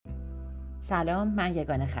سلام، من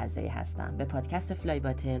یگانه خزایی هستم. به پادکست فلای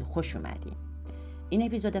باتل خوش اومدین. این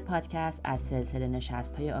اپیزود پادکست از سلسله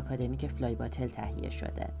نشست‌های آکادمیک فلای باتل تهیه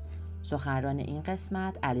شده. سخنران این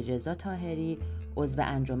قسمت علیرضا تاهری، عضو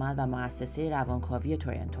انجمن و مؤسسه روانکاوی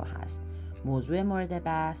تورنتو هست. موضوع مورد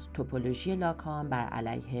بحث توپولوژی لاکان بر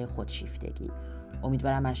علیه خودشیفتگی.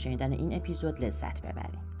 امیدوارم از شنیدن این اپیزود لذت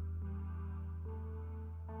ببرید.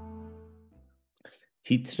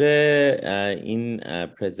 تیتر این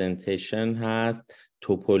پرزنتیشن هست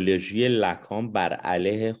توپولوژی لاکان بر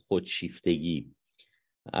علیه خودشیفتگی.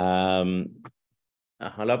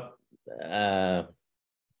 حالا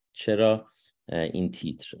چرا این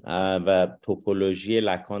تیتر و توپولوژی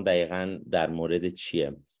لاکان دقیقاً در مورد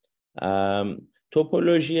چیه؟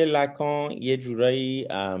 توپولوژی لاکان یه جورایی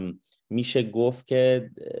میشه گفت که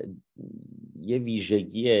یه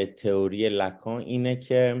ویژگی تئوری لاکان اینه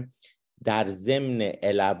که در ضمن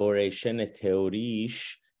الابوریشن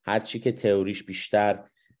تئوریش، هرچی که تئوریش بیشتر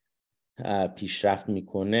پیشرفت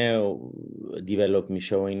میکنه و دیولوپ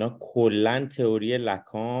میشه و اینا، کلن تئوری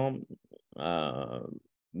لاکان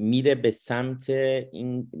میره به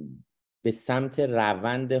سمت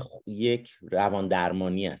روند یک روان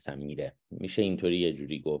درمانی اصلا میشه اینطوری یه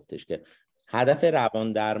جوری گفتش که هدف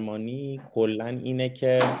روان درمانی کلن اینه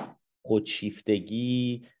که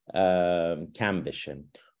خودشیفتگی کم بشه.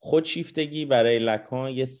 خودشیفتگی برای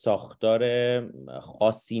لاکان یه ساختار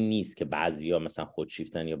خاصی نیست که بعضیا مثلا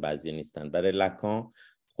خودشیفتن یا بعضیا نیستن. برای لاکان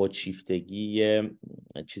خودشیفتگی یه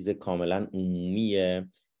چیز کاملا عمومیه،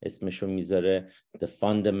 اسمشو میذاره the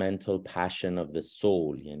fundamental passion of the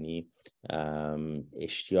soul، یعنی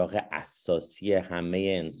اشتیاق اساسی همه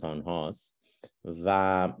انسان هاست.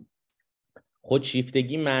 و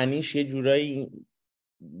خودشیفتگی معنیش یه جورایی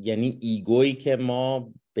یعنی ایگویی که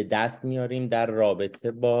ما به دست میاریم در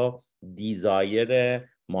رابطه با دیزایر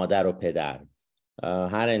مادر و پدر.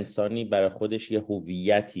 هر انسانی برای خودش یه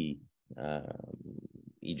هویتی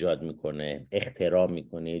ایجاد میکنه، اختراع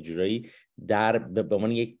میکنه، یه جورایی به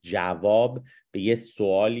عنوان یک جواب به یه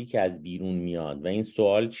سوالی که از بیرون میاد. و این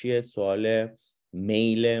سوال چیه؟ سوال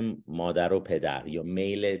میل مادر و پدر یا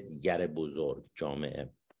میل دیگر بزرگ جامعه.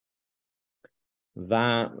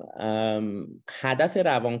 و هدف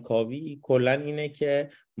روانکاوی کلن اینه که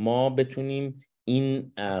ما بتونیم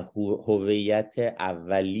این هویت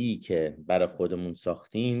اولی که برای خودمون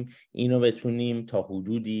ساختیم اینو بتونیم تا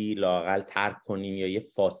حدودی لااقل ترک کنیم یا یه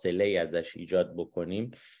فاصله ازش ایجاد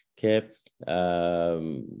بکنیم که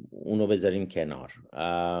اونو بذاریم کنار.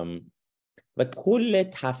 و کل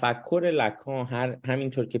تفکر لاکان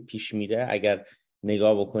همینطور که پیش میره، اگر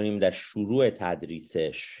نگاه بکنیم در شروع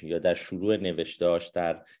تدریسش یا در شروع نوشتهاش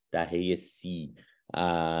در دهه 30،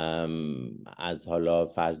 از حالا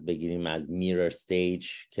فرض بگیریم از میرر استیج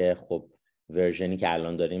که خب ورژنی که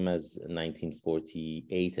الان داریم از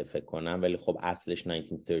 1948 فکر کنم، ولی خب اصلش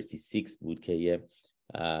 1936 بود که یه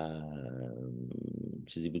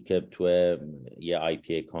چیزی بود که تو یه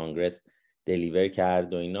IPA کانگرس دلیور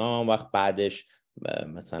کرد و اینا. وقت بعدش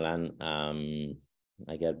مثلا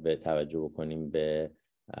اگر به توجه بکنیم به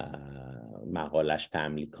مقالش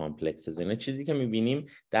فامیلی کامپلکسز و اینا، چیزی که میبینیم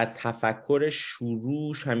در تفکر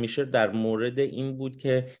شروعش همیشه در مورد این بود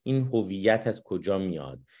که این هویت از کجا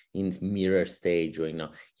میاد، این میرر استیج و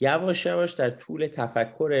اینا. یواش یواش در طول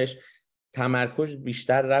تفکرش تمرکز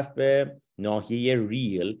بیشتر رفت به ناحیه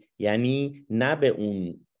ریل، یعنی نه به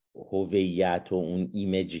اون هویت و اون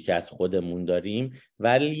ایمیجی که از خودمون داریم،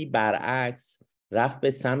 ولی برعکس رفت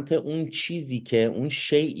به سمت اون چیزی که، اون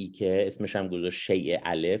شیئی که اسمش هم گذاشت شیء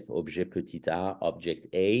الف، objet petit a object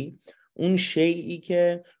a، اون شیئی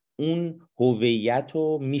که اون هویت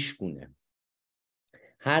رو میشکونه.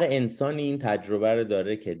 هر انسانی این تجربه رو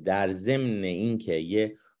داره که در ضمن این که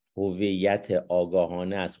یه هویت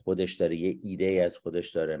آگاهانه از خودش داره، یه ایده از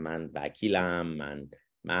خودش داره، من وکیلم، من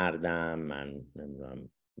مردم، من نمیدونم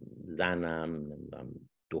زنم، نمیدونم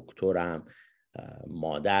دکترم،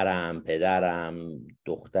 مادرم، پدرم،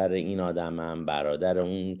 دختر این آدمم، برادر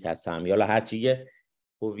اون کسم، یا هرچی یه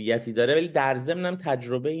هویتی داره. ولی در ضمنم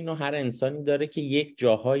تجربه اینو هر انسانی داره که یک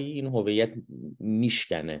جاهایی این هویت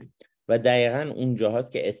میشکنه و دقیقاً اون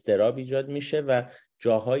جاهاست که اضطراب ایجاد میشه و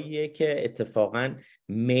جاهاییه که اتفاقاً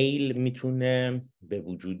میل میتونه به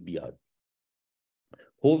وجود بیاد.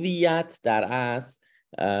 هویت در اصل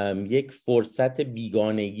یک فرصت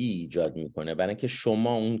بیگانگی ایجاد میکنه، برای اینکه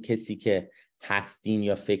شما اون کسی که هستین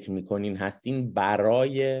یا فکر میکنین هستین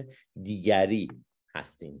برای دیگری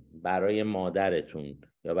هستین، برای مادرتون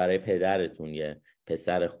یا برای پدرتون، یه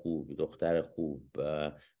پسر خوب، دختر خوب،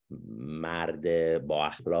 مرد با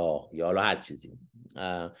اخلاق یا حالا هر چیزی.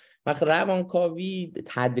 وقت روانکاوی،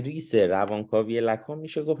 تدریس روانکاوی لاکان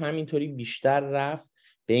میشه گفت همینطوری بیشتر رفت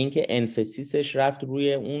به اینکه انفسیسش رفت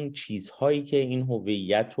روی اون چیزهایی که این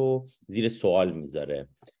هویت رو زیر سوال میذاره.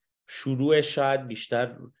 شروعش شاید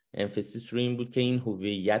بیشتر انفسیس روی این بود که این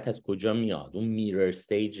هویت از کجا میاد، اون میرر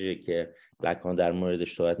استیج که لکان در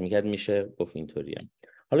موردش صحبت میکرد میشه گفت اینطوریه.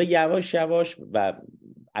 حالا یواش یواش و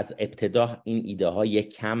از ابتدا این ایده ها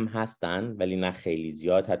یک کم هستن ولی نه خیلی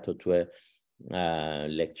زیاد. حتی تو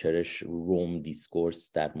لکچرش روم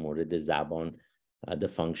دیسکورس در مورد زبان The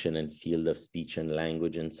Function and Field of Speech and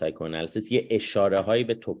Language and Psychoanalysis یه اشاره هایی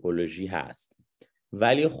به توپولوژی هست،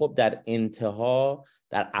 ولی خب در انتها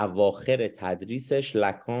در اواخر تدریسش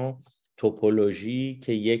لکان توپولوژی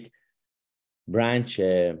که یک برانچ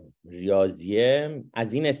ریاضیه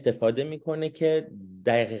از این استفاده میکنه که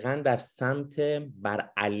دقیقاً در سمت بر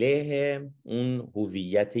علیه اون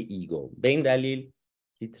هویت ایگو. به این دلیل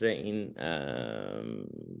تیتر این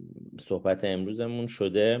صحبت امروزمون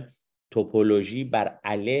شده توپولوژی بر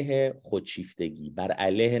علیه خودشیفتگی، بر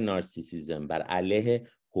علیه نارسیسیزم، بر علیه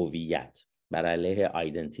هویت، بر علیه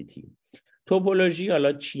آیدنتیتی. توپولوژی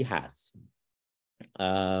حالا چی هست؟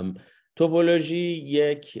 توپولوژی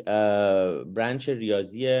یک برانچ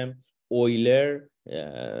ریاضی اویلر،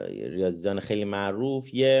 ریاضیدان خیلی معروف،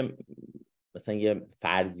 مثلا یه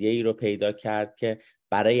فرضیه ای رو پیدا کرد که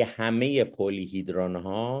برای همه پلیهیدرون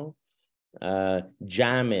ها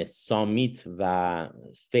جمع سامیت و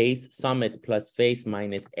فیس، سامیت پلاس فیس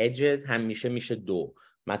ماینس edges همیشه میشه 2.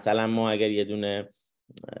 مثلا ما اگر یه دونه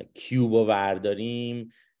کیوب رو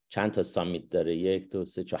ورداریم چند تا سامیت داره؟ 1 2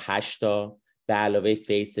 3 4 8 تا به علاوه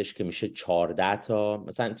فیسش که میشه 14 تا.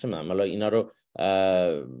 مثلا چه میدونم حالا اینا رو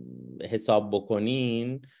حساب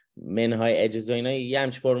بکنین، منهای edges و اینا یه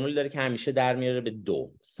همچین فرمولی داره که همیشه در میاره به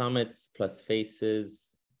 2. summits plus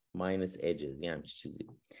faces minus edges یه همچین چیزی.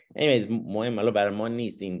 مهم حالا برای ما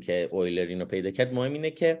نیست این که اویلر اینو پیدا کرد، مهم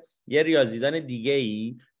اینه که یه ریاضیدان دیگه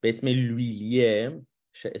ای به اسم لویلیه،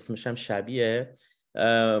 اسمش هم شبیه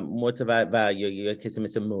و یا کسی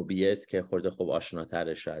مثل موبیس که خورده خوب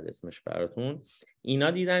آشناتره شاید اسمش براتون،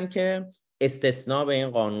 اینا دیدن که استثناء به این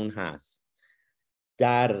قانون هست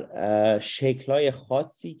در شکل‌های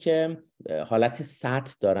خاصی که حالت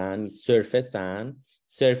سطح دارن،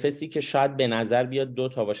 سرفسی که شاید به نظر بیاد 2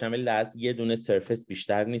 تا باشن ولی در اصل یه دونه سرفس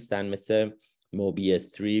بیشتر نیستن، مثل موبی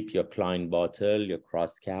استریپ یا کلاین باتل یا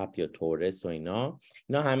کراس کپ یا تورس و اینا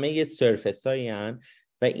همه یه سرفسایی هن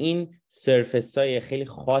و این سرفسای خیلی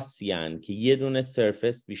خاصی هن که یه دونه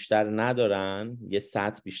سرفس بیشتر ندارن، یه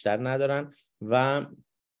سطح بیشتر ندارن و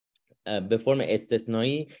به فرم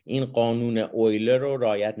استثنایی این قانون اویلر رو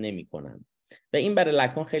رعایت نمی‌کنن. و این برای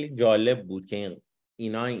لکان خیلی جالب بود که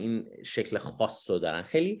اینا این شکل خاص رو دارن.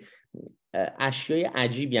 خیلی اشیای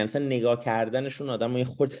عجیبی هستن، مثلا نگاه کردنشون آدمو یه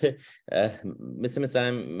خورده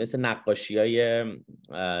مثل نقاشی‌های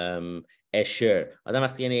اشر، آدم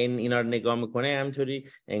وقتی یعنی اینا رو نگاه میکنه همینطوری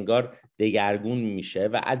انگار دگرگون میشه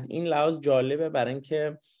و از این لحاظ جالبه برای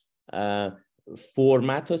اینکه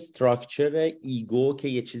فرمت و استراکچر ایگو که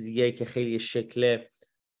یه چیزیه که خیلی شکل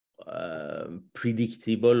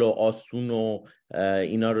پریدیکتیبل و آسون و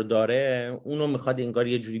اینا رو داره، اونو میخواد انگار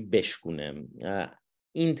یه جوری بشکونه.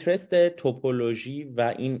 اینترست توپولوژی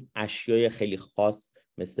و این اشیای خیلی خاص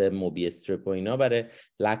مثل موبی استریپ و اینا برای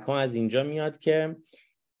لکان از اینجا میاد که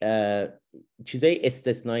چیزای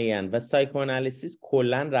استثنایی هستند و سایکوآنالیسیس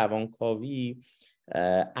کلا روانکاوی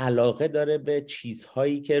علاقه داره به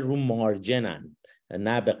چیزهایی که رو مارجنن،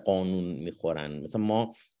 نه به قانون میخورن. مثلا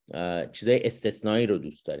ما چیزای استثنایی رو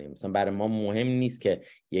دوست داریم. مثلا برای ما مهم نیست که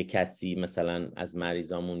یه کسی مثلا از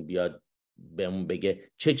مریضامون بیاد بهمون بگه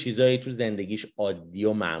چه چیزایی تو زندگیش عادی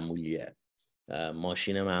و معمولیه،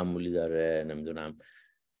 ماشین معمولی داره، نمیدونم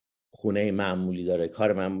خونه معمولی داره،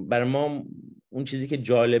 کار معمولی. برای ما اون چیزی که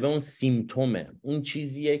جالبه اون سیمتومه، اون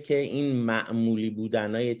چیزیه که این معمولی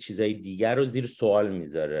بودنای چیزای دیگر رو زیر سوال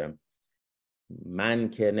میذاره. من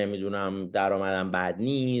که نمیدونم درآمدم بد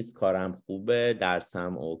نیست، کارم خوبه،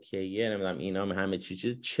 درسم اوکیه، نمیدونم اینا همه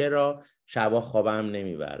چیز، چرا شبا خوابم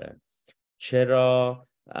نمیبره؟ چرا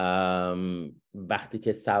وقتی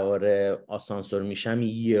که سوار آسانسور میشم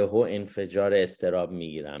یهو انفجار اضطراب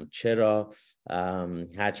میگیرم؟ چرا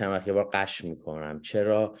هر چند وقت یه بار قش میکنم؟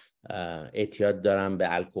 چرا اعتیاد دارم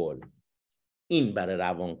به الکل؟ این برای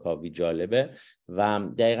روانکاوی جالبه و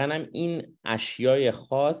دقیقاً هم این اشیای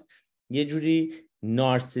خاص یه جوری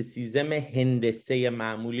نارسیسیزم هندسه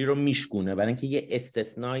معمولی رو میشکونه برای اینکه یه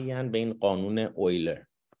استثنایی هن به این قانون اویلر.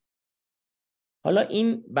 حالا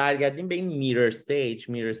این برگردیم به این میرر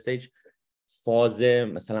استیج، فاز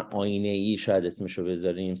مثلا آینه ای شاید اسمشو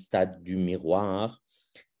بذاریم، استاد دو میروار،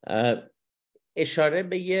 اشاره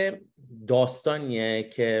به یه داستانیه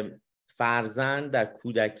که فرزند در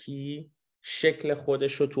کودکی شکل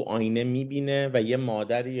خودش رو تو آینه میبینه و یه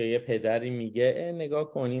مادری یا یه پدری میگه نگاه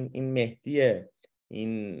کن این مهدیه،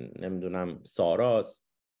 این نمیدونم ساراست،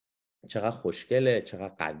 چقدر خوشگله،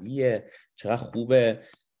 چقدر قویه، چقدر خوبه.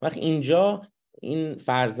 وقت اینجا این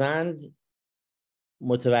فرزند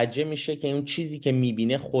متوجه میشه که اون چیزی که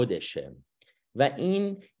میبینه خودشه و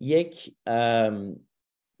این یک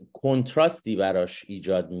کنتراستی براش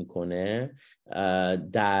ایجاد میکنه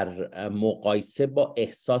در مقایسه با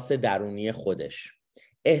احساس درونی خودش.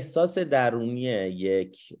 احساس درونی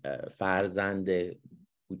یک فرزند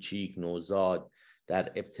کوچیک نوزاد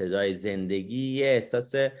در ابتدای زندگی یه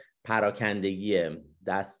احساس پراکندگیه،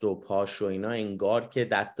 دست و پاش و اینا انگار که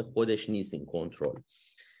دست خودش نیست این کنترل.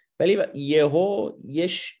 ولی یهو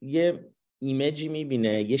یه ایمیجی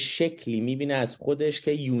میبینه، یه شکلی میبینه از خودش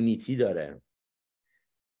که یونیتی داره،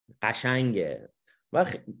 قشنگه و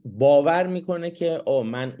باور میکنه که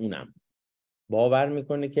من اونم. باور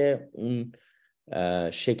میکنه که اون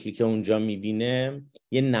شکلی که اونجا میبینه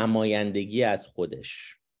یه نمایندگی از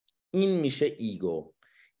خودش. این میشه ایگو،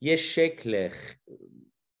 یه شکل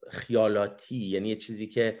خیالاتی، یعنی یه چیزی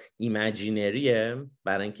که ایمجینریه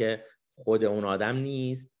برای اینکه خود اون آدم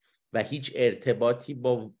نیست و هیچ ارتباطی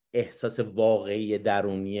با احساس واقعی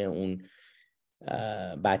درونی اون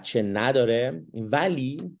بچه نداره،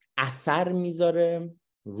 ولی اثر میذاره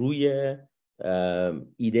روی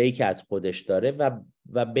ایده‌ای که از خودش داره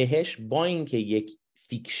و بهش، با اینکه یک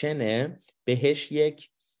فیکشنه، بهش یک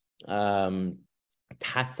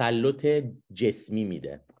تسلط جسمی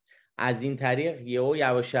میده. از این طریق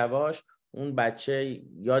یواش یواش اون بچه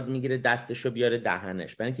یاد میگیره دستشو بیاره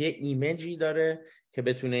دهنش، برای اینکه یه ایمیجی داره که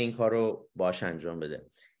بتونه این کارو باش انجام بده.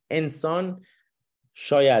 انسان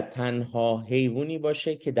شاید تنها حیوانی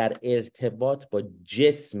باشه که در ارتباط با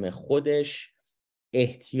جسم خودش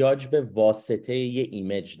احتیاج به واسطه یه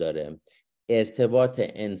ایمیج داره. ارتباط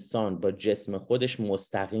انسان با جسم خودش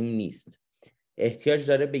مستقیم نیست، احتیاج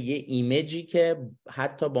داره به یه ایمیجی که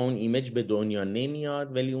حتی با اون ایمیج به دنیا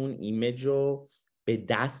نمیاد، ولی اون ایمیج رو به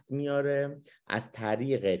دست میاره از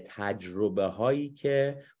طریق تجربه هایی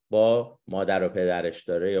که با مادر و پدرش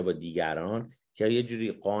داره یا با دیگران، که یه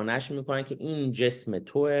جوری قانعش میکنن که این جسم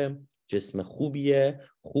توه، جسم خوبیه،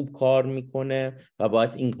 خوب کار میکنه و باید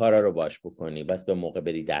این کارا رو باش بکنی، بس به موقع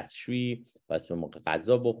بری دستشویی، بس به موقع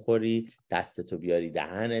غذا بخوری، دستتو بیاری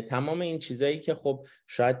دهنه. تمام این چیزایی که خب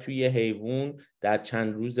شاید توی یه حیوان در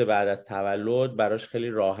چند روز بعد از تولد براش خیلی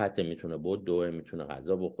راحته، میتونه بدوه، میتونه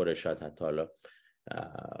غذا بخوره، شاید حتی حالا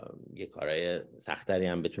یه کارهای سختری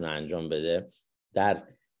هم بتونه انجام بده در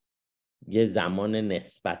یه زمان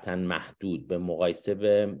نسبتاً محدود به مقایسه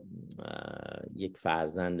به یک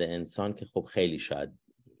فرزند انسان که خب خیلی شاید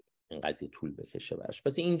این قضیه طول بکشه براش.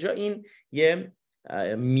 پس اینجا این یه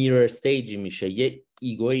میرر استیجی میشه، یه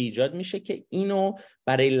ایگو ایجاد میشه که اینو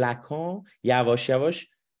برای لاکان یواش یواش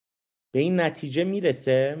به این نتیجه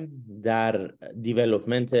میرسه در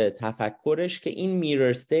دیولپمنت تفکرش که این میرر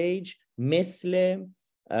استیج مثل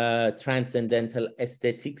ترانسندنتال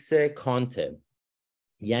استتیکس کانته،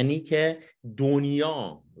 یعنی که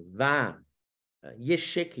دنیا و یک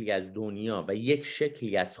شکلی از دنیا و یک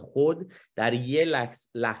شکلی از خود در یک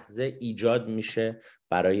لحظه ایجاد میشه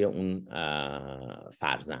برای اون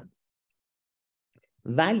فرزند.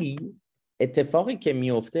 ولی اتفاقی که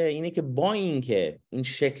میفته اینه که با اینکه این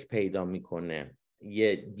شکل پیدا میکنه،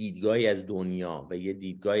 یه دیدگاهی از دنیا و یه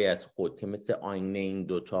دیدگاهی از خود که مثل آینه این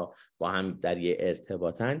دوتا با هم در یه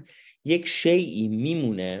ارتباطن، یک شیئی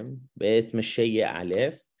میمونه به اسم شیء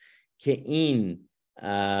الف که این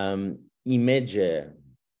ایمیج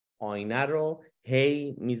آینه رو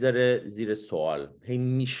هی میذاره زیر سوال، هی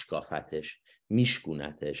میشکافتش،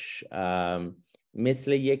 میشکونتش،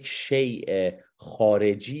 مثل یک شیء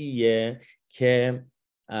خارجیه که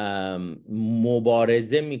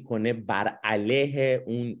مبارزه میکنه بر علیه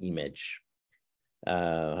اون ایمیج.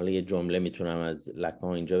 حالا یه جمله میتونم از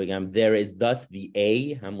لاکان اینجا بگم: There is thus the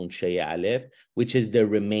A، همون شیء الف، which is the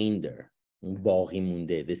remainder، باقی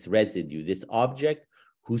مونده، this residue, this object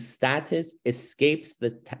whose status escapes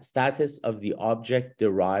the status of the object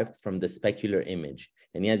derived from the specular image.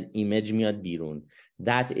 یعنی از ایمیج میاد بیرون.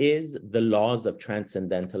 That is the laws of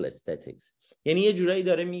transcendental aesthetics. یعنی یه جورایی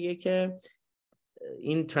داره میگه که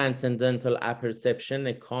این transcendental apperception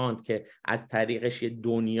کانت که از طریقش یه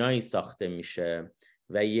دنیایی ساخته میشه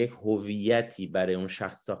و یک هویتی برای اون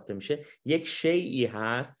شخص ساخته میشه، یک شیئی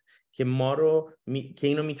هست که ما رو که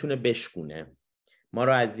اینو میتونه بشکونه، ما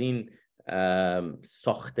رو از این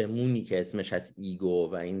ساختمونی که اسمش هست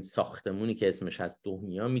ایگو و این ساختمونی که اسمش هست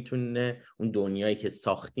دنیا، میتونه اون دنیایی که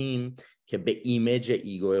ساختیم که به ایمیج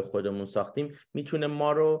ایگو خودمون ساختیم، میتونه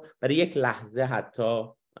ما رو برای یک لحظه حتی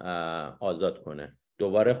آزاد کنه.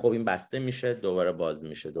 دوباره خب این بسته میشه، دوباره باز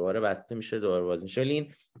میشه، دوباره بسته میشه، دوباره باز میشه. ولی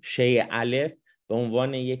این شیء الف به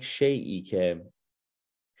عنوان یک شیئی که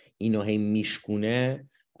اینو هی میشکونه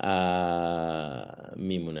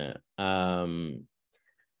میمونه.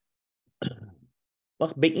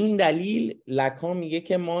 به این دلیل لاکان میگه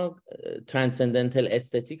که ما ترانسندنتال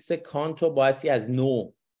استتیکس کانتو بایستی از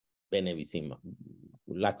نو بنویسیم.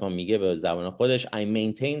 لاکان میگه به زبان خودش I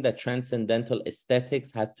maintain that transcendental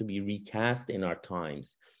aesthetics has to be recast in our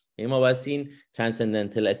times. یعنی ما بایستی این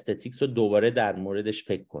ترانسندنتال استتیکس رو دوباره در موردش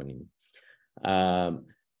فکر کنیم.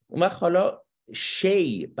 اون وقت حالا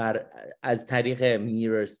شی از طریق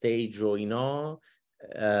میرر استیج و اینا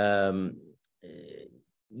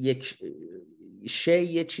یک شی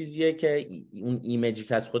یه چیزیه که اون ایمیجی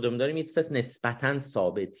که از خودمون داریم یه چیز نسبتاً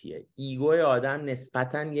ثابتیه. ایگوی آدم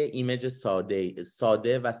نسبتاً یه ایمیج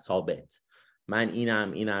ساده و ثابت. من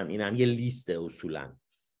اینم یه لیسته اصولاً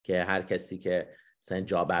که هر کسی که مثلا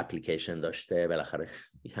جاب اپلیکیشن داشته بالاخره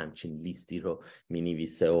همچین لیستی رو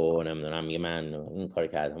مینویسه و نمیدونم میگه من این کار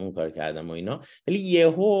کردم اون کار کردم و اینا. ولی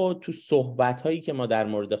یهو تو صحبت هایی که ما در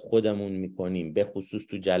مورد خودمون میکنیم، به خصوص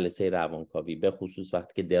تو جلسه روانکاوی، به خصوص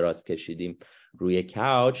وقتی که دراز کشیدیم روی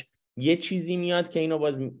کاوچ، یه چیزی میاد که اینو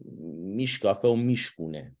باز میشکافه و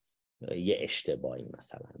میشکونه. یه اشتباهی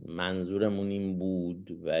مثلا منظورمون این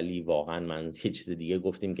بود ولی واقعا من یه چیز دیگه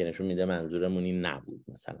گفتیم که نشون میده منظورمون این نبود.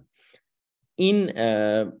 مثلا این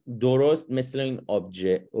درست مثل این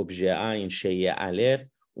ابژه این شیء الف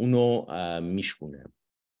اونو میشکونه.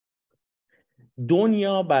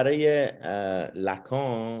 دنیا برای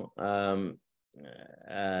لاکان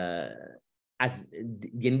از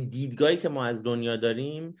یعنی دیدگاهی که ما از دنیا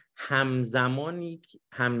داریم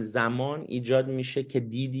همزمان ایجاد میشه که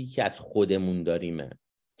دیدی که از خودمون داریمه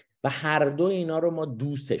و هر دو اینا رو ما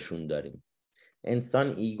دوستشون داریم.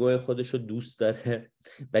 انسان ایگو خودش رو دوست داره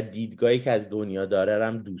و دیدگاهی که از دنیا داره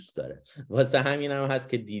هم دوست داره. واسه همین هم هست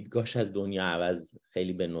که دیدگاهش از دنیا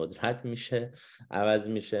خیلی به ندرت عوض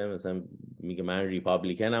میشه. مثلا میگه من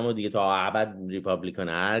ریپابلیکنم و دیگه تا ابد ریپابلیکن،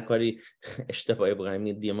 هر کاری اشتباهی بگم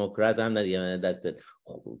میگه دموکرات هم نه دیگه،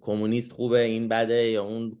 کمونیست خوبه این بده یا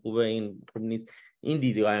اون خوبه این خوب نیست. این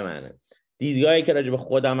دیدگاه منه. دیدگاهی که راجع به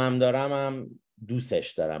خودم هم دارم هم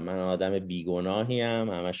دوستش دارم. من آدم بیگناهی ام،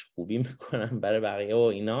 همش خوبی میکنم برای بقیه و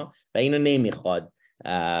اینا و اینو نمیخواد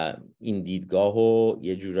این دیدگاهو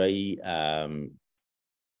یه جورایی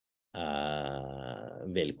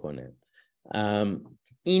ول کنه.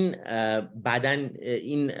 این بدن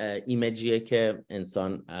این ایمیجیه که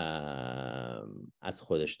انسان از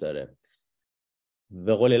خودش داره.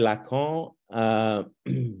 به قول لاکان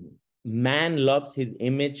man loves his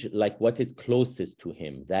image like what is closest to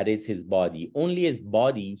him, that is his body. Only his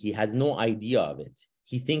body, he has no idea of it.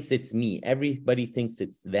 He thinks it's me. Everybody thinks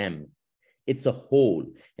it's them. It's a whole.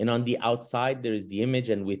 And on the outside, there is the image.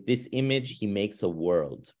 And with this image, he makes a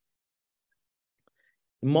world.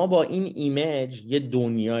 ما با این ایمیج یه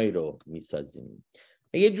دنیایی رو میسازیم.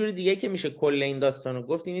 یه جوری دیگه که میشه کل این داستان رو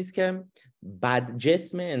گفت این است که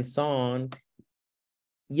جسم انسان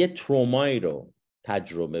یه ترومایی رو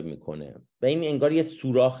تجربه میکنه و این انگار یه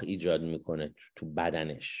سوراخ ایجاد میکنه تو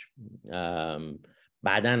بدنش.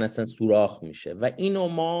 بدن اصلا سوراخ میشه و اینو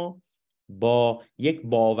ما با یک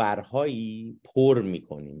باورهایی پر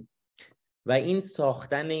میکنیم و این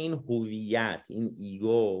ساختن این هویت، این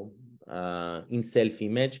ایگو، این سلف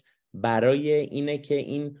ایمیج برای اینه که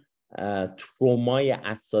این ترومای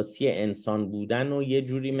اساسی انسان بودن و یه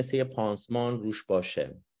جوری مثل یه پانسمان روش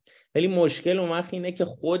باشه. ولی مشکل اون وقت اینه که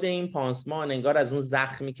خود این پانسمان انگار از اون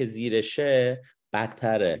زخمی که زیرشه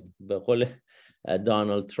بدتره. به قول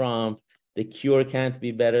دونالد ترامپ the cure can't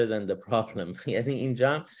be better than the problem. یعنی اینجا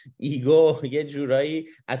هم ایگو یه جورایی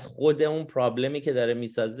از خود اون پرابلمی که داره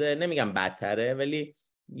میسازه، نمیگم بدتره ولی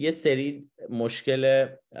یه سری مشکل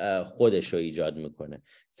خودش رو ایجاد میکنه.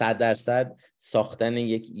 100% ساختن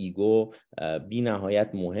یک ایگو بی نهایت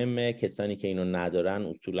مهمه. کسانی که اینو ندارن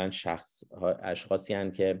اصولا اشخاصی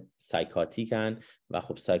هن که سایکاتیک هن و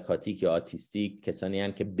خب سایکاتیک یا آتیستیک کسانی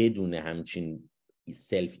هن که بدون همچین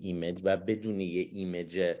سلف ایمیج و بدون یه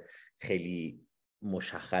ایمیج خیلی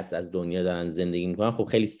مشخص از دنیا دارن زندگی میکنن، خب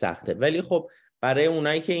خیلی سخته. ولی خب برای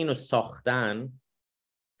اونایی که اینو ساختن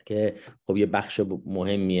که خب یه بخش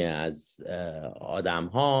مهمیه از آدم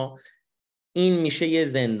ها، این میشه یه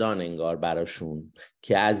زندان انگار براشون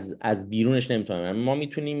که از بیرونش نمیتونن. ما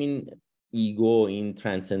میتونیم این ایگو، این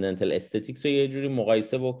ترانسندنتال استتیکس رو یه جوری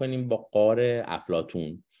مقایسه بکنیم با غار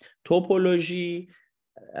افلاطون. توپولوژی،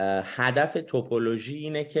 هدف توپولوژی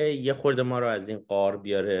اینه که یه خورده ما رو از این غار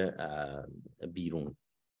بیاره بیرون،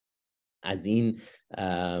 از این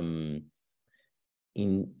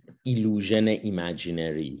ایلوژن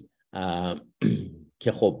ایمجینری.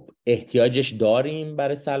 که خب احتیاجش داریم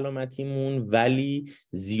برای سلامتیمون، ولی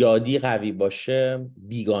زیادی قوی باشه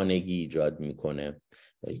بیگانگی ایجاد میکنه،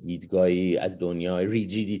 دیدگاهی از دنیا،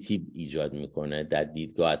 ریجیدیتی ایجاد میکنه در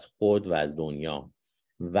دیدگاه از خود و از دنیا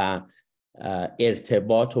و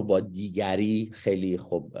ارتباط رو با دیگری خیلی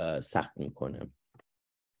خب سخت میکنه.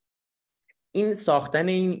 این ساختن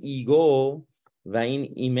این ایگو و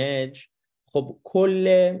این ایمیج خب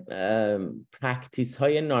کل پرکتیس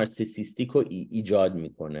های نارسیسیستیک رو ایجاد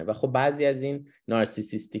میکنه و خب بعضی از این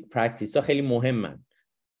نارسیسیستیک پرکتیس ها خیلی مهمن.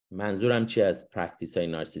 منظورم چی از پرکتیس های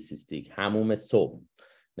نارسیسیستیک؟ حموم صبح،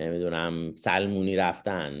 نمیدونم سلمونی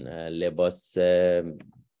رفتن، لباس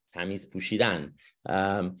تمیز پوشیدن.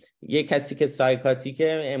 یه کسی که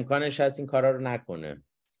سایکاتیکه امکانش هست این کارا رو نکنه،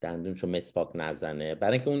 دندونشو مسواک نزنه،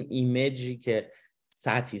 برای اینکه اون ایمیجی که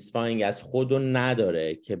ساتیسفاینگ از خودو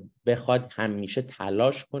نداره که بخواد همیشه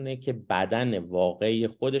تلاش کنه که بدن واقعی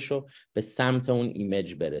خودشو به سمت اون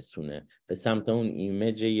ایمیج برسونه، به سمت اون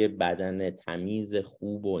ایمیج یه بدن تمیز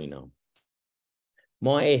خوب و اینا.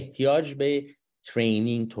 ما احتیاج به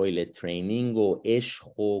ترینینگ، تویلت ترینینگ و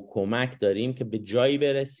عشق و کمک داریم که به جایی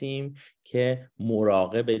برسیم که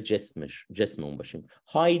مراقب جسممون باشیم.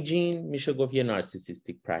 هایجین میشه گفت یه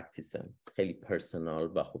نارسیسیستیک پرکتیسه، خیلی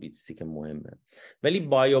پرسونال و خوبی چیزی که مهمه. ولی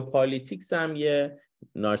بایوپالیتیکس هم یه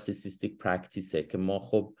نارسیسیستیک پرکتیسه که ما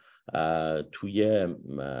خب توی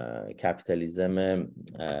کپیتالیزم،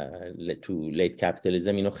 تو لیت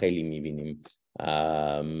کپیتالیزم اینو خیلی میبینیم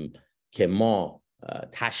که ما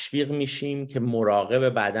تشویق میشیم که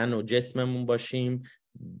مراقب بدن و جسممون باشیم.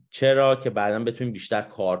 چرا؟ که بعداً بتونیم بیشتر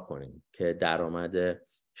کار کنیم، که درآمد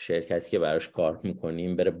شرکتی که براش کار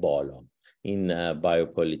میکنیم بره بالا. این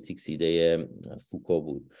بایوپالیتیکس ایده فوکو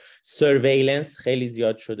بود. سرویلنس خیلی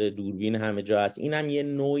زیاد شده، دوربین همه جا هست. این هم یه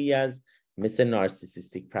نوعی از مثل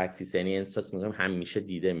نارسیسیستیک پرکتیس، یعنی احساس میکنیم همیشه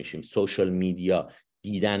دیده میشیم. سوشال میدیا،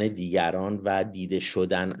 دیدن دیگران و دیده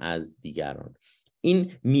شدن از دیگران.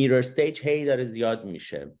 این میرر استیج هی داره زیاد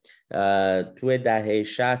میشه. توی دهه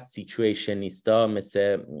 60 سیچویشنیستا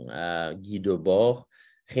مثل گیدوباخ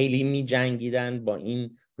خیلی می جنگیدن با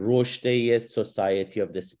این رشد سوسایتی آف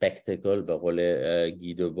د سپکتکل به قول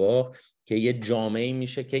گیدوباخ، که یه جامعه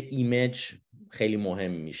میشه که ایمیج خیلی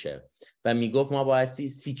مهم میشه و میگفت ما بایستی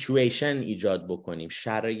سیچویشن ایجاد بکنیم،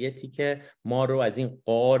 شرایطی که ما رو از این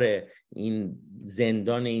قار، این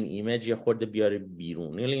زندان این ایمیج یه خورده بیاره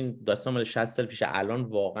بیرون. یعنی این داستان مال 60 سال پیشه. الان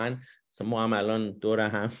واقعا ما هم الان دور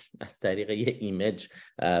هم از طریق یه ایمیج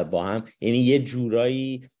با هم، یعنی یه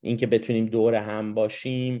جورایی این که بتونیم دور هم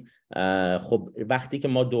باشیم، خب وقتی که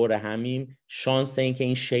ما دور همیم شانس این که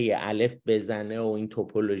این شی الف بزنه و این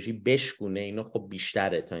توپولوژی بشکونه اینو خب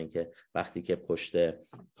بیشتره تا اینکه وقتی که پشت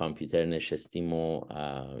کامپیوتر نشستیم و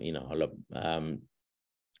اینا. حالا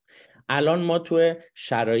الان ما توی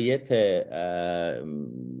شرایط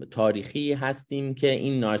تاریخی هستیم که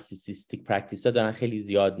این نارسیسیستیک پرکتیس ها دارن خیلی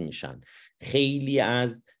زیاد میشن. خیلی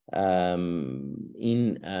از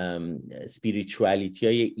این سپیریچوالیتی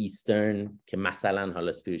های ایسترن که مثلا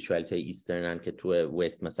حالا سپیریچوالیتی های ایسترن که توی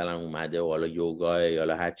وست مثلا اومده و حالا یوگا یا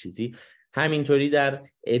حالا هر چیزی، همینطوری در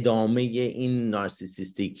ادامه این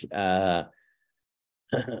نارسیسیستیک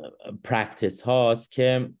پرکتیس هاست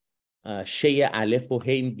که شی الف و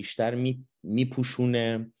هی بیشتر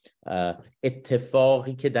میپوشونه.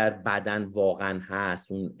 اتفاقی که در بدن واقعا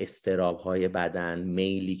هست، اون استراب‌های بدن،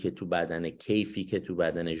 میلی که تو بدن، کیفی که تو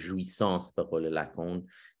بدن، ژویسانس به قول لاکان،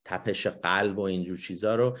 تپش قلب و اینجور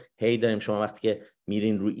چیزا رو هی داریم. شما وقتی که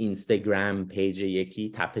میرین رو اینستاگرام پیج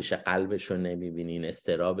یکی، تپش قلبش رو نمیبینین،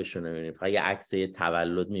 استرابش رو نمیبینین، فقط یه عکس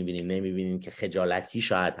تولد میبینین، نمیبینین که خجالتی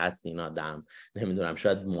شاید هست این آدم، نمیدونم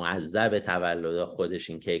شاید معذب تولد خودش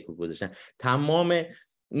این کیک رو گذاشتن. تمام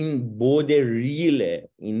این بود ریل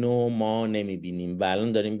اینو ما نمیبینیم و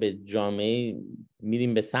الان داریم به جامعه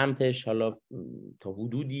میریم به سمتش، حالا تا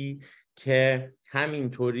حدودی که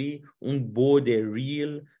همینطوری اون بود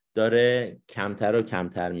ریل داره کمتر و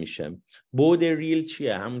کمتر میشه. بود ریل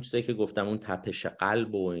چیه؟ همون چیزایی که گفتم، اون تپش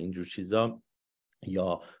قلب و اینجور چیزا،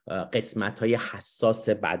 یا قسمت‌های حساس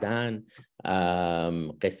بدن،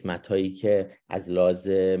 قسمت‌هایی که از لحاظ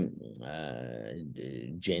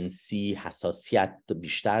جنسی حساسیت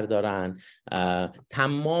بیشتر دارن.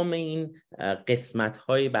 تمام این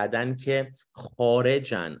قسمت‌های بدن که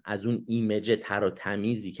خارجن از اون ایمیج تر و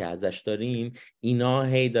تمیزی که ازش داریم، اینا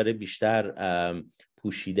هی داره بیشتر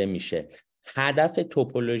پوشیده میشه. هدف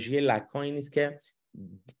توپولوژی لاکان این است که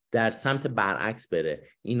در سمت برعکس بره،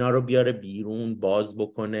 اینا رو بیاره بیرون، باز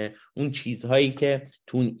بکنه، اون چیزهایی که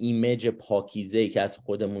تو اون ایمیج پاکیزه‌ای که از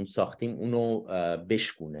خودمون ساختیم اونو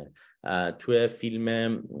بشکونه. توی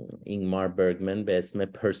فیلم اینگمار برگمن به اسم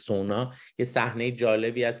پرسونا یه صحنه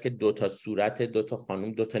جالبی هست که دوتا صورت دوتا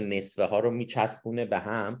خانم دوتا نصفه ها رو میچسبونه به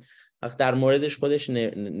هم. وقت در موردش خودش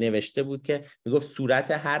نوشته بود که میگفت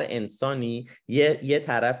صورت هر انسانی یه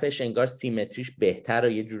طرفش انگار سیمتریش بهتر و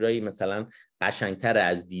یه جورایی مثلا قشنگتر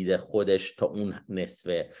از دید خودش تا اون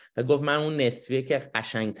نصفه، و گفت من اون نصفه که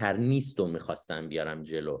قشنگتر نیست و میخواستم بیارم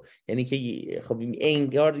جلو. یعنی که خب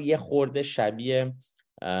انگار یه خورده شبیه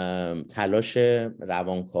تلاش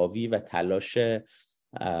روانکاوی و تلاش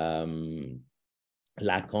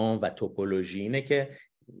لاکان و توپولوژی اینه که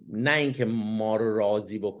نه اینکه ما رو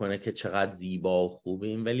راضی بکنه که چقدر زیبا و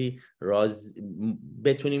خوبیم، ولی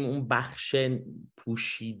بتونیم اون بخش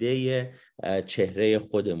پوشیده چهره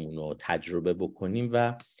خودمون رو تجربه بکنیم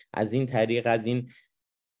و از این طریق از این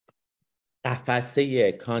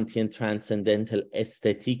قفسه کانتین ترانسندنتال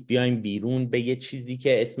استتیک بیایم بیرون به یه چیزی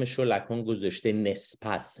که اسمش رو لاکان گذاشته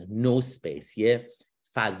نسپس، نو سپیس، یه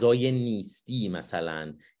فضای نیستی،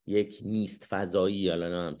 مثلا یک نیست فضایی، یا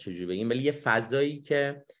نمیدونم چجوری بگیم، ولی یه فضایی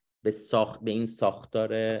که به این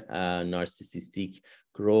ساختار نارسیسیستیک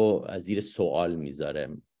رو زیر سوال میذاره.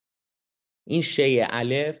 این شیء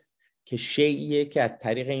الف که شیئیه که از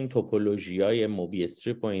طریق این توپولوژیای موبی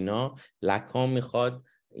استریپ و اینا لاکان میخواد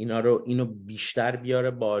اینو بیشتر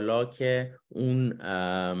بیاره بالا که اون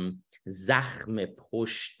زخم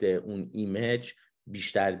پشت اون ایمیج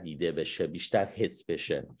بیشتر دیده بشه، بیشتر حس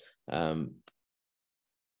بشه.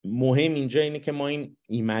 مهم اینجا اینه که ما این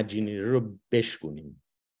ایمیجینری رو بشکنیم.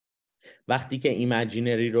 وقتی که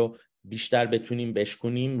ایمیجینری رو بیشتر بتونیم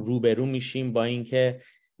بشکنیم روبرو میشیم با اینکه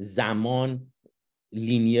زمان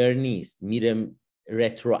لینیر نیست، میره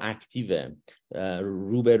رترواکتیو.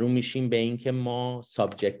 روبرو میشیم به اینکه ما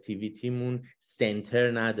سابجکتیویتیمون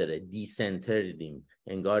سنتر نداره، دی سنتردیم،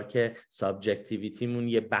 انگار که سابجکتیویتیمون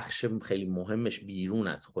یه بخش خیلی مهمش بیرون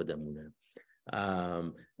از خودمونه.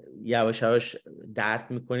 یواش یواش درک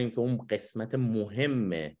میکنیم که اون قسمت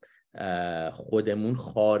مهم خودمون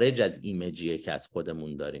خارج از ایمیجیه که از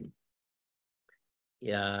خودمون داریم.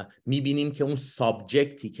 میبینیم که اون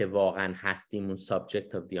سابجکتی که واقعا هستیم، اون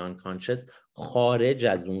سابجکت of the unconscious، خارج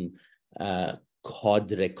از اون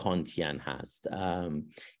کادر کانتیان هست.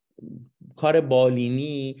 کار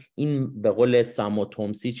بالینی این به قول سامو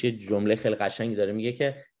تومسیچ یه جمله خیلی قشنگی داره، میگه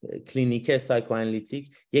که کلینیک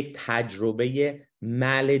سایکوآنالیتیک یک تجربه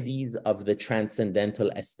maladies of the transcendental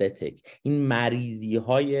aesthetic، این مریضی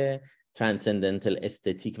های transcendental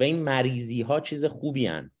aesthetic، و این مریضی ها چیز خوبی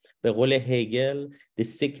هن. به قول هگل the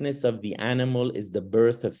sickness of the animal is the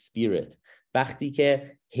birth of spirit. وقتی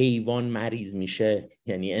که حیوان مریض میشه،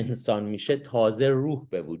 یعنی انسان میشه، تازه روح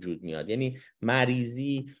به وجود میاد. یعنی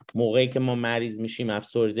مریضی، موقعی که ما مریض میشیم،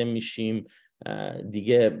 افسرده میشیم،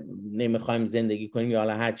 دیگه نمیخوایم زندگی کنیم یا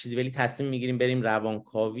حالا هر چیزی، ولی تصمیم میگیریم بریم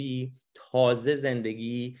روانکاوی، تازه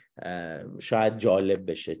زندگی شاید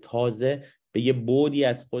جالب بشه، تازه به یه بعدی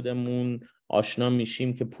از خودمون آشنا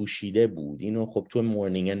میشیم که پوشیده بود. اینو خب تو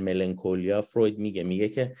مورنینگ اند ملانکولیا فروید میگه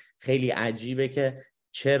که خیلی عجیبه که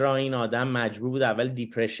چرا این آدم مجبور بود اول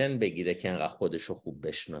دیپرشن بگیره که انقدر خودشو خوب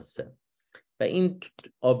بشناسه. و این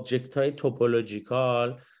آبجکت های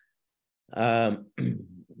توپولوژیکال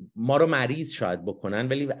ما رو مریض شاید بکنن،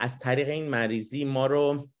 ولی از طریق این مریضی ما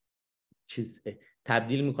رو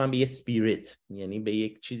تبدیل میکنن به یه سپیریت، یعنی به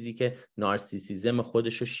یک چیزی که نارسیسیزم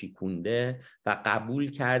خودشو شیکونده و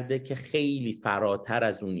قبول کرده که خیلی فراتر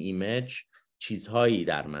از اون ایمیج چیزهایی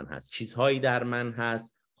در من هست، چیزهایی در من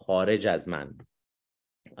هست خارج از من.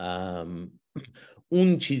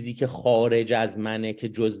 اون چیزی که خارج از منه، که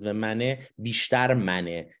جزو منه، بیشتر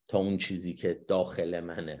منه تا اون چیزی که داخل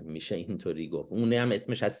منه، میشه اینطوری گفت. اون هم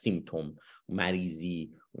اسمش از سیمتوم،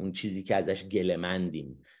 مریضی، اون چیزی که ازش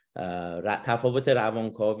گله‌مندیم. تفاوت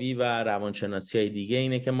روانکاوی و روانشناسی های دیگه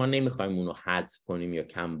اینه که ما نمیخوایم اونو حذف کنیم یا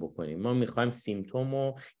کم بکنیم، ما میخوایم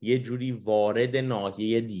سیمتومو یه جوری وارد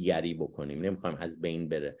ناحیه دیگری بکنیم، نمیخوایم از بین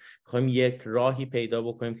بره، میخوایم یک راهی پیدا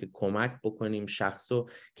بکنیم که کمک بکنیم شخصو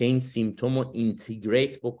که این سیمتومو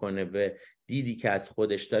اینتگریت بکنه به دیدی که از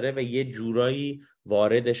خودش داره و یه جورایی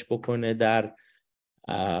واردش بکنه در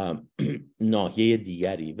ناحیه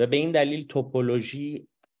دیگری. و به این دلیل توپولوژی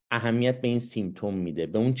اهمیت به این سیمتوم میده،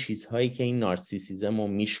 به اون چیزهایی که این نارسیسیزم رو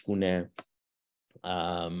میشکونه،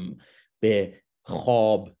 به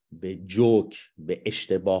خواب، به جوک، به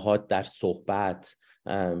اشتباهات در صحبت.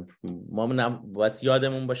 ما باید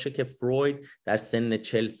یادمون باشه که فروید در سن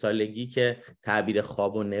 40 سالگی که تعبیر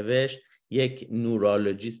خواب رو نوشت، یک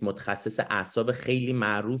نورولوژیست متخصص اعصاب خیلی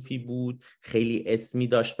معروفی بود، خیلی اسمی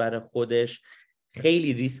داشت برای خودش،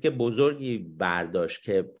 خیلی ریسک بزرگی برداشت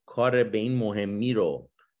که کار به این مهمی رو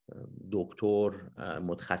دکتر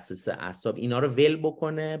متخصص اعصاب اینا رو ول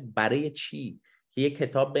بکنه. برای چی؟ که یک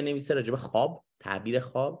کتاب بنویسه راجع به خواب، تعبیر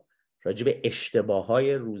خواب، راجع به اشتباهات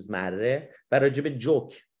روزمره و راجع به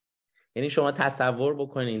جوک. یعنی شما تصور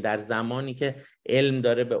بکنین در زمانی که علم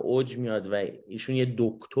داره به اوج میاد و ایشون یه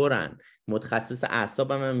دکترن متخصص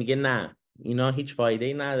اعصاب، هم میگه نه اینا هیچ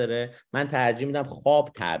فایده‌ای نداره، من ترجیح میدم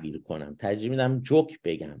خواب تعبیر کنم، ترجیح میدم جوک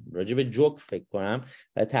بگم، راجع به جوک فکر کنم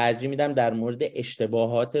و ترجیح میدم در مورد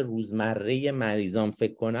اشتباهات روزمره مریضان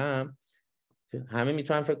فکر کنم. همه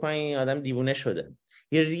میتونن فکر کنن این آدم دیوونه شده.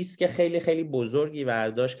 یه ریسک خیلی خیلی بزرگی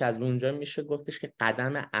برداشت که از اونجا میشه گفتش که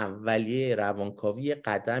قدم اولیه روانکاوی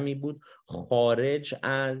قدمی بود خارج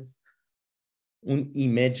از اون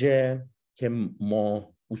ایمیج که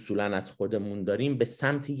ما اصولا از خودمون داریم به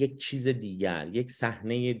سمت یک چیز دیگر، یک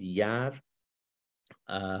صحنه دیگر،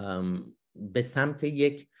 به سمت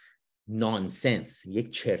یک نانسنس، یک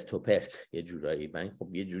چرت و پرت یه جورایی. من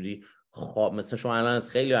خب یه جوری خواب مثلا شما الان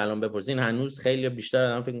الان بپرسین هنوز خیلی بیشتر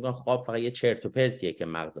آدم فکر می‌کنن خواب فقط یه چرت و پرتیه که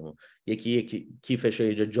مغزمون یکی کیفشو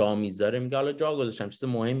یه جا میذاره میگه حالا جا گذاشتم، چیز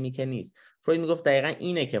مهمی که نیست. فروید میگفت دقیقاً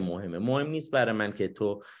اینه که مهمه. مهم نیست برای من که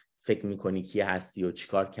تو فکر میکنی کی هستی و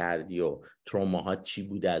چیکار کردی و تروماهات چی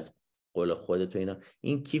بوده از قول خودت و اینا.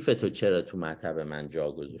 این کیف تو چرا تو مطب من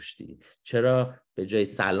جا گذاشتی؟ چرا به جای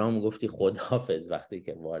سلام گفتی خداحافظ وقتی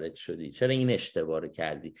که وارد شدی؟ چرا این اشتباه رو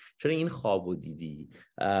کردی؟ چرا این خوابو دیدی؟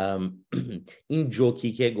 این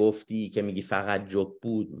جوکی که گفتی که میگی فقط جوک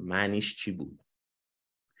بود معنیش چی بود؟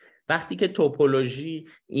 وقتی که توپولوژی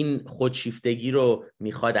این خودشیفتگی رو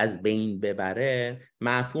میخواد از بین ببره،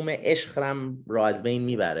 مفهوم عشق رو از بین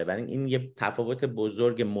میبره. برای این یه تفاوت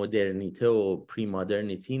بزرگ مدرنیته و پری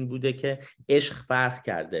مدرنیتی این بوده که عشق فرق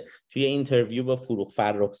کرده. توی اینترویو با فروغ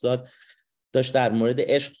فرخزاد داشت در مورد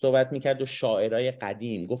عشق صحبت میکرد و شاعرای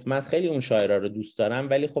قدیم گفت من خیلی اون شاعرها رو دوست دارم،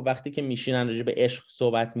 ولی خب وقتی که میشینن راجع به عشق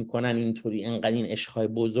صحبت میکنن اینطوری انقدر این عشقهای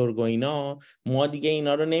بزرگ و اینا، ما دیگه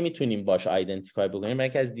اینا رو نمیتونیم باش آیدنتیفای بکنیم. برای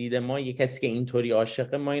که از دید ما یه کسی که اینطوری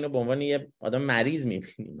عاشقه، ما اینو به عنوان یه آدم مریض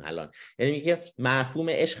میبینیم الان. یعنی میگه مفهوم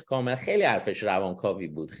عشق کاملا، خیلی حرفش روانکاوی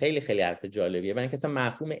بود، خیلی خیلی حرف جالبیه، برای اینکه اصلا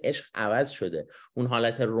مفهوم عشق عوض شده. اون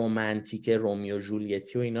حالت رمانتیک رومیو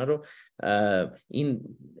جولیتی و اینا رو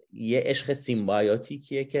این یه عشق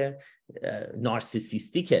سیمبایوتیکیه که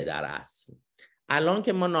نارسیسیستیکه در اصل. الان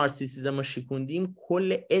که ما نارسیسیزم رو شکوندیم،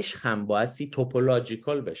 کل عشق هم بایستی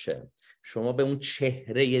توپولوژیکال بشه. شما به اون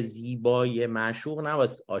چهره زیبای معشوق نباید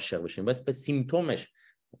عاشق بشین، باید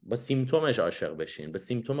با سیمتومش عاشق بشین، به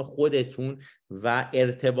سیمتوم خودتون و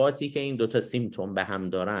ارتباطی که این دوتا سیمتوم به هم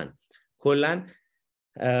دارن. کلاً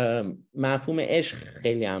مفهوم عشق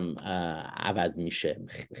خیلی هم عوض میشه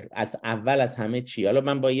از اول از همه چی. حالا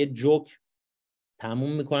من با یه جوک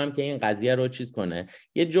تموم میکنم که این قضیه رو چیز کنه.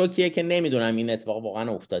 یه جوکیه که نمیدونم این اتفاق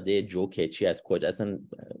واقعا افتاده، جوکه چی از کجا، اصلا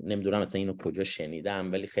نمیدونم اصلا اینو کجا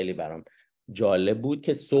شنیدم، ولی خیلی برام جالب بود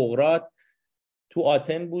که سقراط تو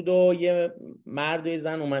آتن بود و یه مرد و یه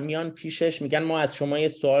زن اومد میان پیشش، میگن ما از شما یه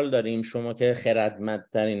سوال داریم، شما که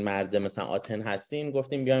خردمندترین مرد مثلا آتن هستین،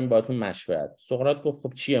 گفتیم بیایم باهاتون مشورت. سقراط گفت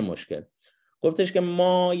خب چیه مشکل؟ گفتش که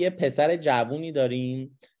ما یه پسر جوونی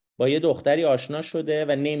داریم با یه دختری آشنا شده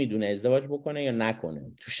و نمیدونه ازدواج بکنه یا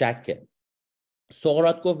نکنه، تو شکه.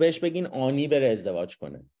 سقراط گفت بهش بگین آنی بره ازدواج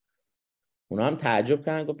کنه. اونا هم تعجب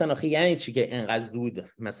کردن، گفتن آخه یعنی چی که اینقدر زود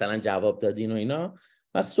مثلا جواب دادین و اینا؟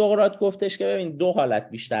 وقت سقراط گفتش که ببین دو حالت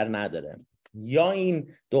بیشتر نداره، یا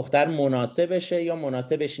این دختر مناسبشه یا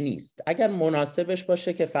مناسبش نیست. اگر مناسبش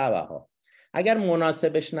باشه که فبها، اگر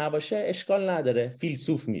مناسبش نباشه اشکال نداره،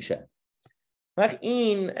 فیلسوف میشه. وقت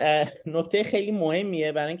این نکته خیلی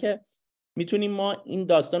مهمیه، برای اینکه میتونیم ما این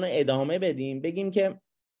داستان رو ادامه بدیم، بگیم که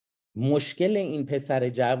مشکل این پسر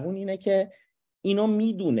جوون اینه که اینو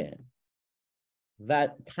میدونه و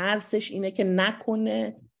ترسش اینه که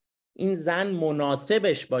نکنه این زن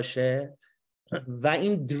مناسبش باشه و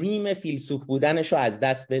این دریم فیلسوف بودنش رو از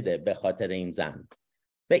دست بده به خاطر این زن.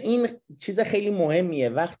 و این چیز خیلی مهمیه.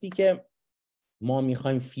 وقتی که ما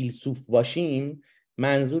میخوایم فیلسوف باشیم،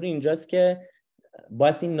 منظور اینجاست که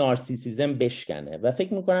باید این نارسیسیزم بشکنه. و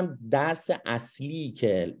فکر میکنم درس اصلی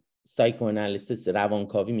که سایکوانالیسیس،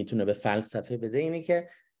 روانکاوی میتونه به فلسفه بده اینه که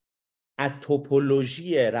از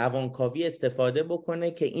توپولوژی روانکاوی استفاده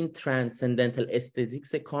بکنه که این ترانسندنتال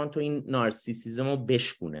استتیکس کانت و این نارسیسیزم رو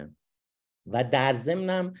بشکونه. و در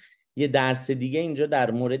ضمنم یه درس دیگه اینجا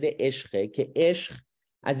در مورد عشقه که عشق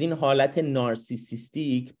از این حالت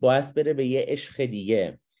نارسیسیستیک باعث بره به یه عشق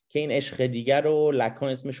دیگه، که این عشق دیگه رو لکان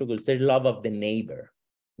اسمش رو گذاشته love of the neighbor.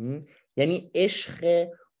 یعنی عشق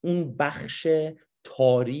اون بخش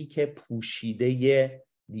تاریک پوشیده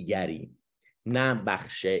دیگری، نه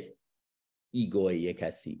بخش ایگوی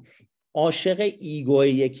کسی. عاشق ایگوی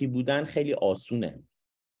یکی بودن خیلی آسونه.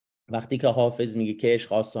 وقتی که حافظ میگه که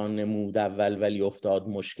عشق آسان نمود اول ولی افتاد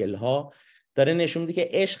مشکل‌ها، داره نشون میده که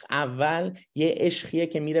عشق اول یه عشقیه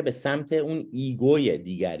که میره به سمت اون ایگوی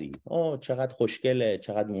دیگری. چقدر خوشگله،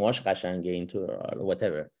 چقدر موهاش قشنگه، اینطور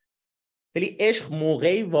whatever. ولی عشق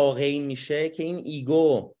موقعی واقعی میشه که این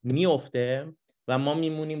ایگو میفته و ما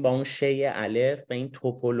میمونیم با اون شی الف و این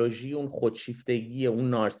توپولوژی، اون خودشیفتگی، اون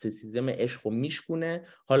نارسیسیزم عشق رو میشکونه.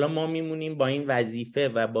 حالا ما میمونیم با این وظیفه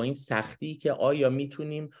و با این سختی که آیا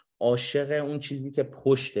میتونیم عاشق اون چیزی که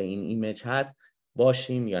پشت این ایمیج هست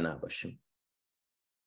باشیم یا نباشیم.